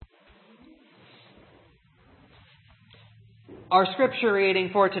Our scripture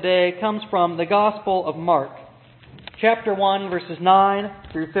reading for today comes from the Gospel of Mark, chapter 1, verses 9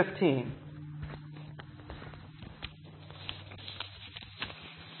 through 15.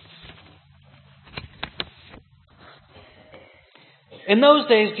 In those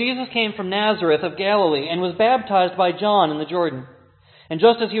days, Jesus came from Nazareth of Galilee and was baptized by John in the Jordan. And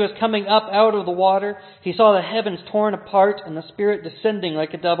just as he was coming up out of the water, he saw the heavens torn apart and the Spirit descending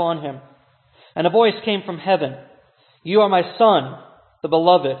like a dove on him. And a voice came from heaven, "You are my Son, the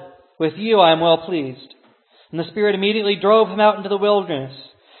Beloved. With you I am well pleased." And the Spirit immediately drove him out into the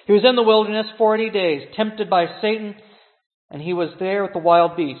wilderness. He was in the wilderness 40 days, tempted by Satan, and he was there with the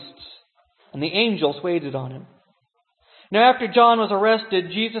wild beasts. And the angels waited on him. Now after John was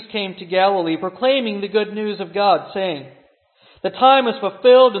arrested, Jesus came to Galilee, proclaiming the good news of God, saying, "The time is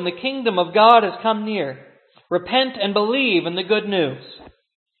fulfilled and the kingdom of God has come near. Repent and believe in the good news."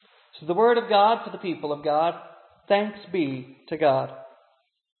 So the word of God for the people of God. Thanks be to God.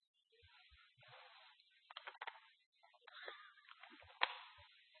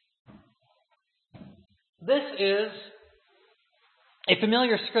 This is a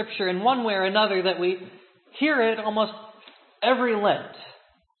familiar scripture in one way or another that we hear it almost every Lent.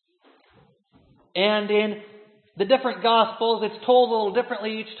 And in the different Gospels, it's told a little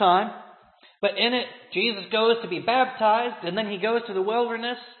differently each time. But in it, Jesus goes to be baptized, and then he goes to the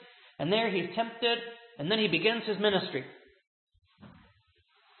wilderness, and there he's tempted, and then he begins his ministry.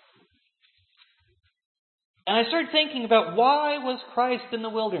 And I started thinking about, why was Christ in the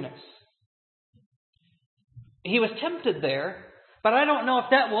wilderness? He was tempted there, but I don't know if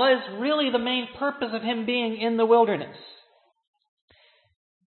that was really the main purpose of him being in the wilderness.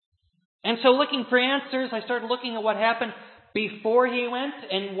 And so looking for answers, I started looking at what happened before he went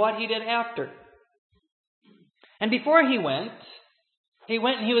and what he did after. And before he went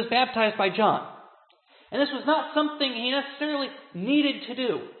and he was baptized by John. And this was not something he necessarily needed to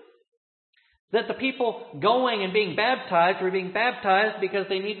do. That the people going and being baptized were being baptized because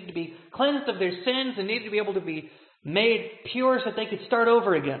they needed to be cleansed of their sins and needed to be able to be made pure so that they could start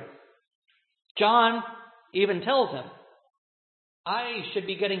over again. John even tells him, "I should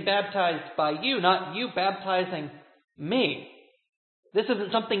be getting baptized by you, not you baptizing me. This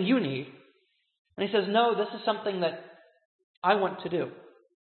isn't something you need." And he says, "No, this is something that I want to do.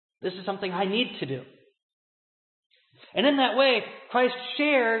 This is something I need to do." And in that way, Christ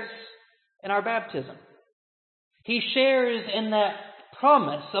shares in our baptism. He shares in that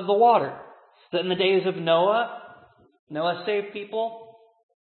promise of the water. That in the days of Noah saved people,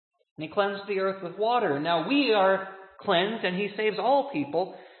 and he cleansed the earth with water. And now we are cleansed, and he saves all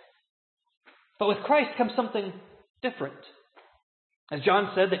people. But with Christ comes something different. As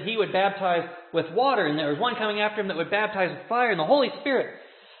John said, that he would baptize with water, and there was one coming after him that would baptize with fire and the Holy Spirit.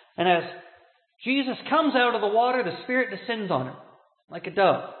 And as Jesus comes out of the water, the Spirit descends on him like a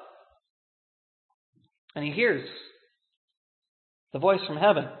dove. And he hears the voice from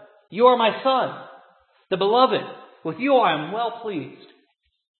heaven, "You are my Son, the Beloved. With you I am well pleased."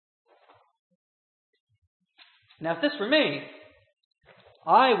 Now, if this were me,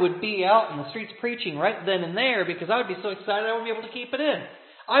 I would be out in the streets preaching right then and there, because I would be so excited I wouldn't be able to keep it in.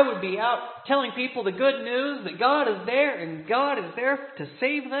 I would be out telling people the good news that God is there, and God is there to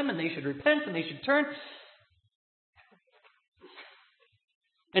save them, and they should repent and they should turn.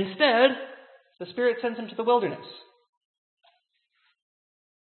 Instead, the Spirit sends him to the wilderness.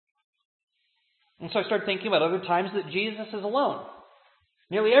 And so I started thinking about other times that Jesus is alone.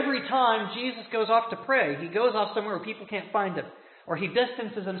 Nearly every time Jesus goes off to pray, he goes off somewhere where people can't find him. Or he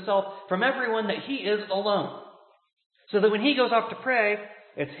distances himself from everyone that he is alone. So that when he goes off to pray,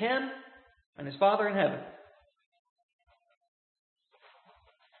 it's him and his Father in heaven.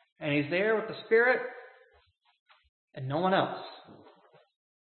 And he's there with the Spirit and no one else.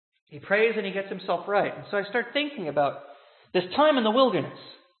 He prays and he gets himself right. And so I start thinking about this time in the wilderness.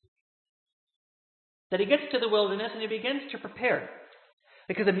 That he gets to the wilderness and he begins to prepare.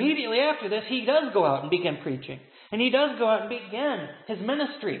 Because immediately after this, he does go out and begin preaching. And he does go out and begin his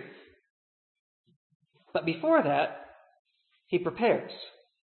ministry. But before that, he prepares.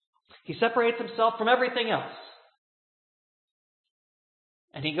 He separates himself from everything else.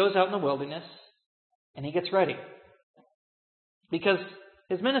 And he goes out in the wilderness and he gets ready. Because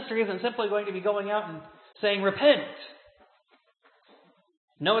his ministry isn't simply going to be going out and saying, "Repent."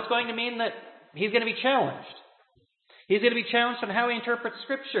 No, it's going to mean that he's going to be challenged. He's going to be challenged on how he interprets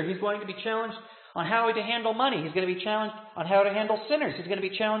Scripture. He's going to be challenged on how to handle money. He's going to be challenged on how to handle sinners. He's going to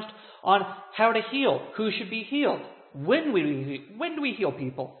be challenged on how to heal, who should be healed, when do we heal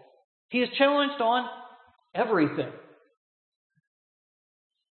people. He is challenged on everything.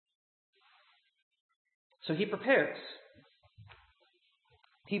 So he prepares.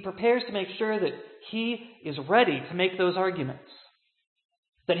 He prepares to make sure that he is ready to make those arguments,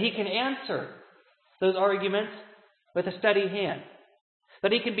 that he can answer those arguments with a steady hand,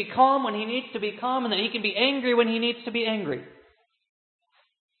 that he can be calm when he needs to be calm, and that he can be angry when he needs to be angry,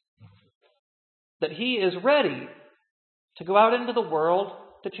 that he is ready to go out into the world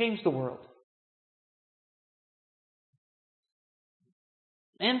to change the world.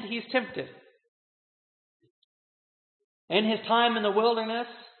 And he's tempted. In his time in the wilderness,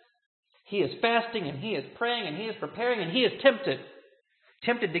 he is fasting and he is praying and he is preparing and he is tempted.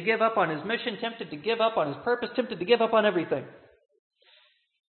 Tempted to give up on his mission, tempted to give up on his purpose, tempted to give up on everything.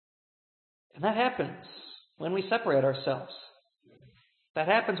 And that happens when we separate ourselves. That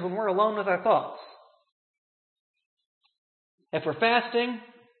happens when we're alone with our thoughts. If we're fasting,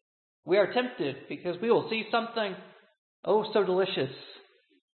 we are tempted because we will see something oh so delicious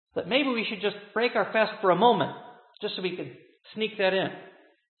that maybe we should just break our fast for a moment just so we can sneak that in.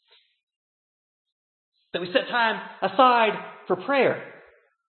 That we set time aside for prayer.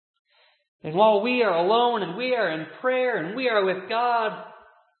 And while we are alone and we are in prayer and we are with God,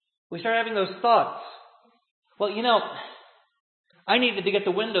 we start having those thoughts. Well, I needed to get the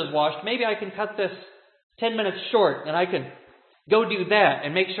windows washed. Maybe I can cut this 10 minutes short and I can go do that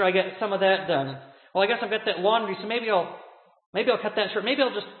and make sure I get some of that done. Well, I guess I've got that laundry, so maybe I'll cut that short. Maybe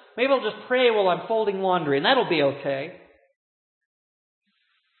I'll just pray while I'm folding laundry, and that'll be okay.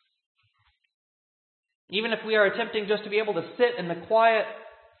 Even if we are attempting just to be able to sit in the quiet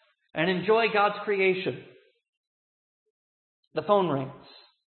and enjoy God's creation, the phone rings.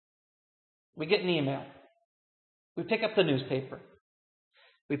 We get an email. We pick up the newspaper.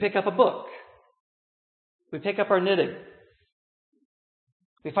 We pick up a book. We pick up our knitting.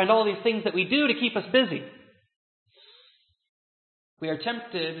 We find all these things that we do to keep us busy. We are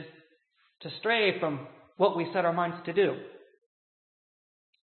tempted to stray from what we set our minds to do.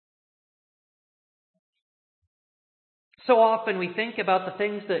 So often we think about the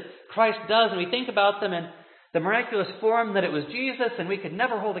things that Christ does, and we think about them in the miraculous form that it was Jesus, and we could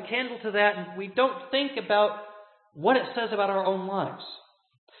never hold a candle to that, and we don't think about what it says about our own lives.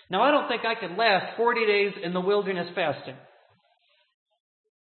 Now, I don't think I could last 40 days in the wilderness fasting.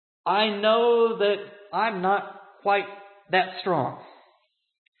 I know that I'm not quite that strong.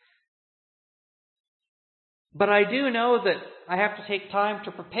 But I do know that I have to take time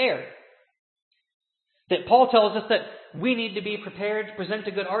to prepare. That Paul tells us that we need to be prepared to present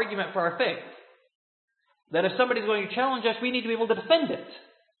a good argument for our faith. That if somebody's going to challenge us, we need to be able to defend it.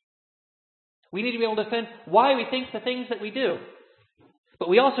 We need to be able to defend why we think the things that we do. But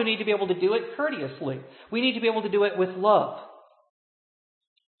we also need to be able to do it courteously. We need to be able to do it with love.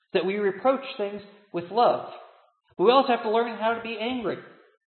 That we reproach things with love. But we also have to learn how to be angry.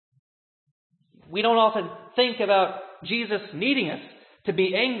 We don't often think about Jesus needing us to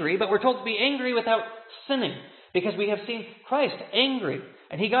be angry, but we're told to be angry without sinning, because we have seen Christ angry,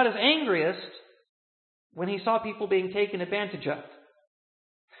 and he got his angriest when he saw people being taken advantage of.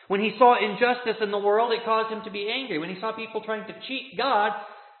 When he saw injustice in the world, it caused him to be angry. When he saw people trying to cheat God,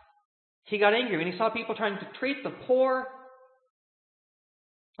 he got angry. When he saw people trying to treat the poor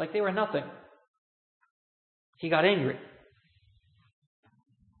like they were nothing, he got angry.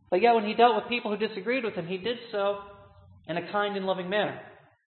 But yet when he dealt with people who disagreed with him, he did so in a kind and loving manner.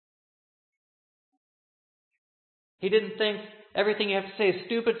 He didn't think everything you have to say is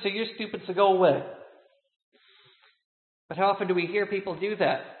stupid, so you're stupid, so go away. But how often do we hear people do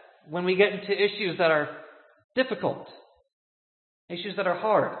that when we get into issues that are difficult, issues that are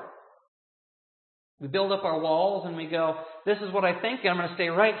hard? We build up our walls and we go, this is what I think, and I'm going to stay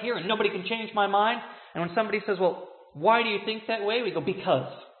right here, and nobody can change my mind. And when somebody says, well, why do you think that way? We go,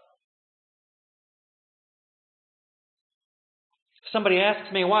 because. If somebody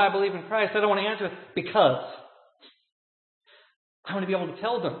asks me why I believe in Christ, I don't want to answer with because. I want to be able to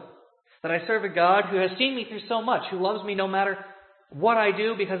tell them that I serve a God who has seen me through so much, who loves me no matter what I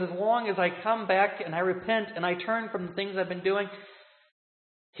do, because as long as I come back and I repent and I turn from the things I've been doing,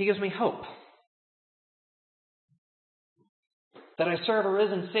 he gives me hope. That I serve a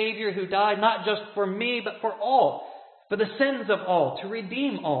risen Savior who died not just for me, but for all, for the sins of all, to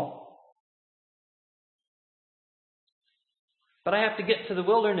redeem all. But I have to get to the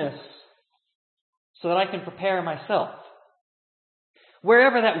wilderness so that I can prepare myself.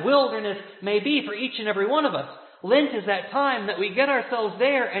 Wherever that wilderness may be for each and every one of us, Lent is that time that we get ourselves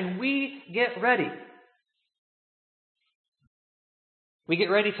there and we get ready. We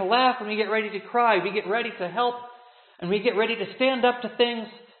get ready to laugh and we get ready to cry. We get ready to help and we get ready to stand up to things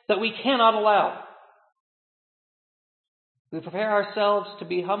that we cannot allow. We prepare ourselves to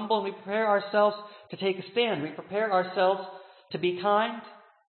be humble and we prepare ourselves to take a stand. We prepare ourselves to be kind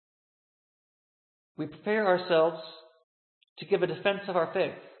We prepare ourselves to give a defense of our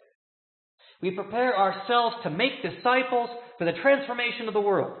faith. We prepare ourselves to make disciples for the transformation of the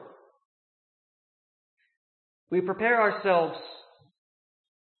world. We prepare ourselves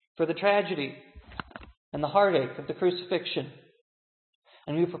for the tragedy and the heartache of the crucifixion.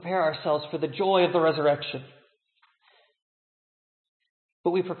 And we prepare ourselves for the joy of the resurrection.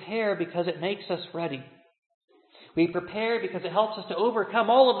 But we prepare because it makes us ready. We prepare because it helps us to overcome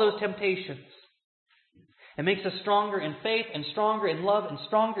all of those temptations. It makes us stronger in faith and stronger in love and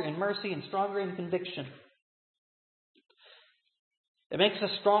stronger in mercy and stronger in conviction. It makes us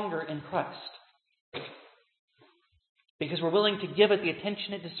stronger in Christ because we're willing to give it the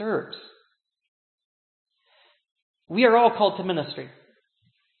attention it deserves. We are all called to ministry.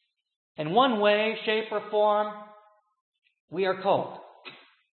 In one way, shape, or form, we are called.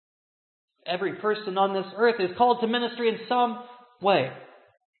 Every person on this earth is called to ministry in some way.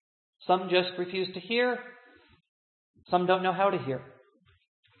 Some just refuse to hear. Some don't know how to hear.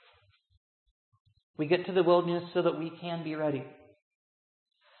 We get to the wilderness so that we can be ready.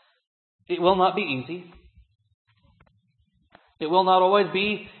 It will not be easy. It will not always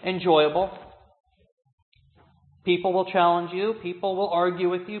be enjoyable. People will challenge you. People will argue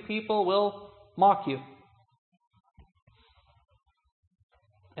with you. People will mock you.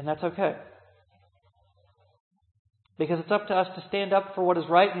 And that's okay. Because it's up to us to stand up for what is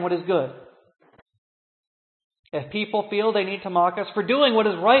right and what is good. If people feel they need to mock us for doing what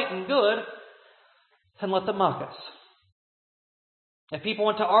is right and good, then let them mock us. If people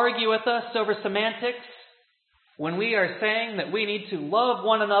want to argue with us over semantics, when we are saying that we need to love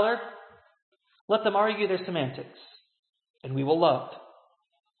one another, let them argue their semantics, and we will love.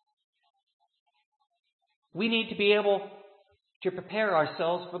 We need to be able to prepare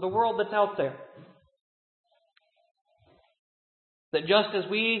ourselves for the world that's out there. That just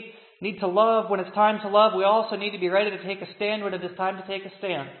as we need to love when it's time to love, we also need to be ready to take a stand when it is time to take a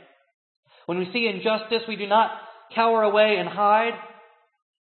stand. When we see injustice, we do not cower away and hide,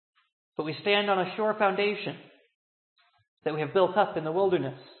 but we stand on a sure foundation that we have built up in the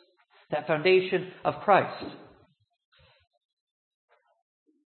wilderness, that foundation of Christ.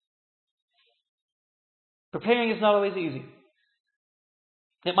 Preparing is not always easy.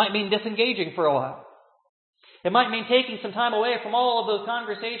 It might mean disengaging for a while. It might mean taking some time away from all of those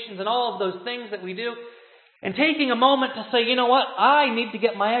conversations and all of those things that we do and taking a moment to say, you know what, I need to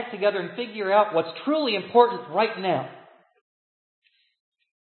get my act together and figure out what's truly important right now.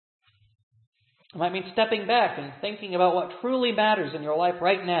 It might mean stepping back and thinking about what truly matters in your life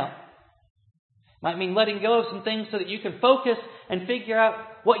right now. It might mean letting go of some things so that you can focus and figure out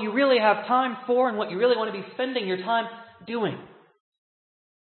what you really have time for and what you really want to be spending your time doing.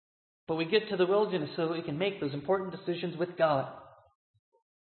 But we get to the wilderness so that we can make those important decisions with God.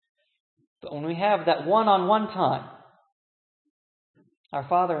 But when we have that one-on-one time, our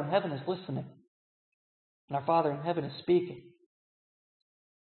Father in heaven is listening. And our Father in heaven is speaking.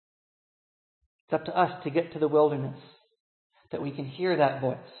 It's up to us to get to the wilderness, that we can hear that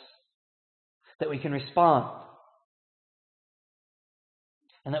voice, that we can respond,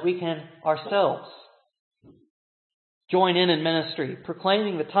 and that we can ourselves join in ministry,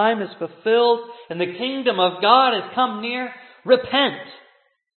 proclaiming the time is fulfilled and the kingdom of God has come near. Repent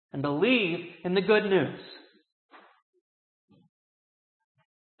and believe in the good news.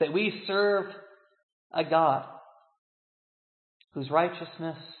 That we serve a God whose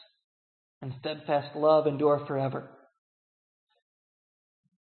righteousness and steadfast love endure forever.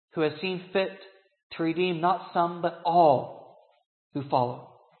 Who has seen fit to redeem not some but all who follow.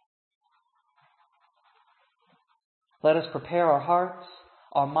 Let us prepare our hearts,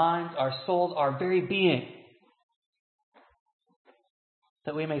 our minds, our souls, our very being,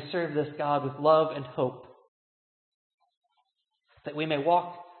 that we may serve this God with love and hope. That we may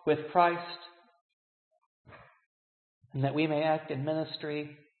walk with Christ, and that we may act in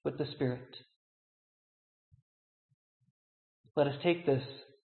ministry with the Spirit. Let us take this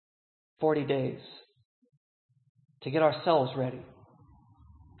 40 days to get ourselves ready,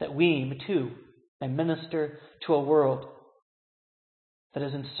 that we too may minister to a world that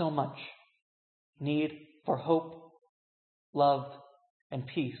is in so much need for hope, love, and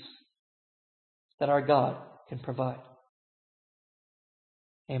peace that our God can provide.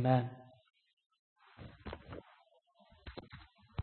 Amen.